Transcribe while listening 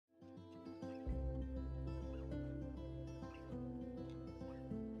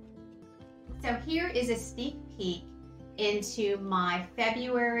So here is a sneak peek into my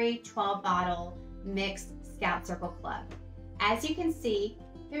February 12 bottle mixed Scout Circle Club. As you can see,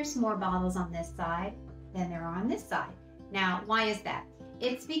 there's more bottles on this side than there are on this side. Now, why is that?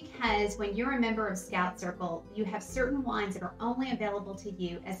 It's because when you're a member of Scout Circle, you have certain wines that are only available to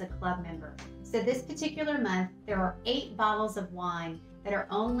you as a club member. So this particular month, there are 8 bottles of wine that are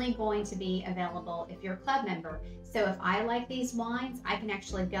only going to be available if you're a club member. So if I like these wines, I can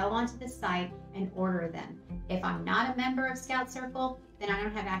actually go onto the site and order them. If I'm not a member of Scout Circle, then I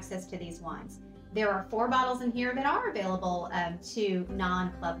don't have access to these wines. There are 4 bottles in here that are available to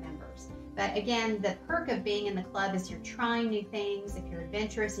non-club members. But again, the perk of being in the club is you're trying new things. If you're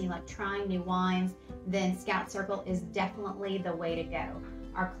adventurous and you like trying new wines, then Scout Circle is definitely the way to go.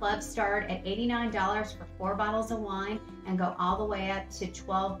 Our clubs start at $89 for 4 bottles of wine and go all the way up to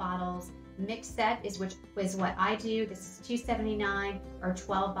 12 bottles. Mixed set is what I do. This is $279, or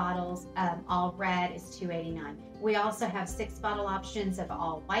 12 bottles, all red is $289. We also have 6 bottle options of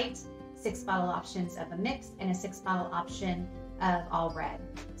all white, 6 bottle options of a mix, and a 6 bottle option of all red.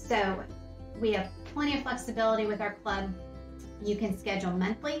 So we have plenty of flexibility with our club. You can schedule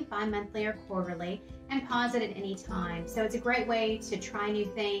monthly, bi-monthly, or quarterly, and pause it at any time. So it's a great way to try new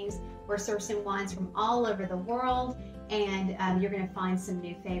things. We're sourcing wines from all over the world, and you're going to find some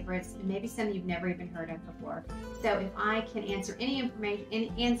new favorites, and maybe some you've never even heard of before. So if I can answer any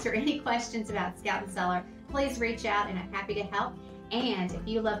information, answer any questions about Scout and Cellar, please reach out, and I'm happy to help. And if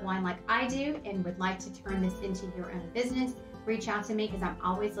you love wine like I do and would like to turn this into your own business, reach out to me, because I'm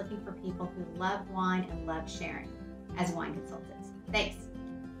always looking for people who love wine and love sharing as wine consultants. Thanks.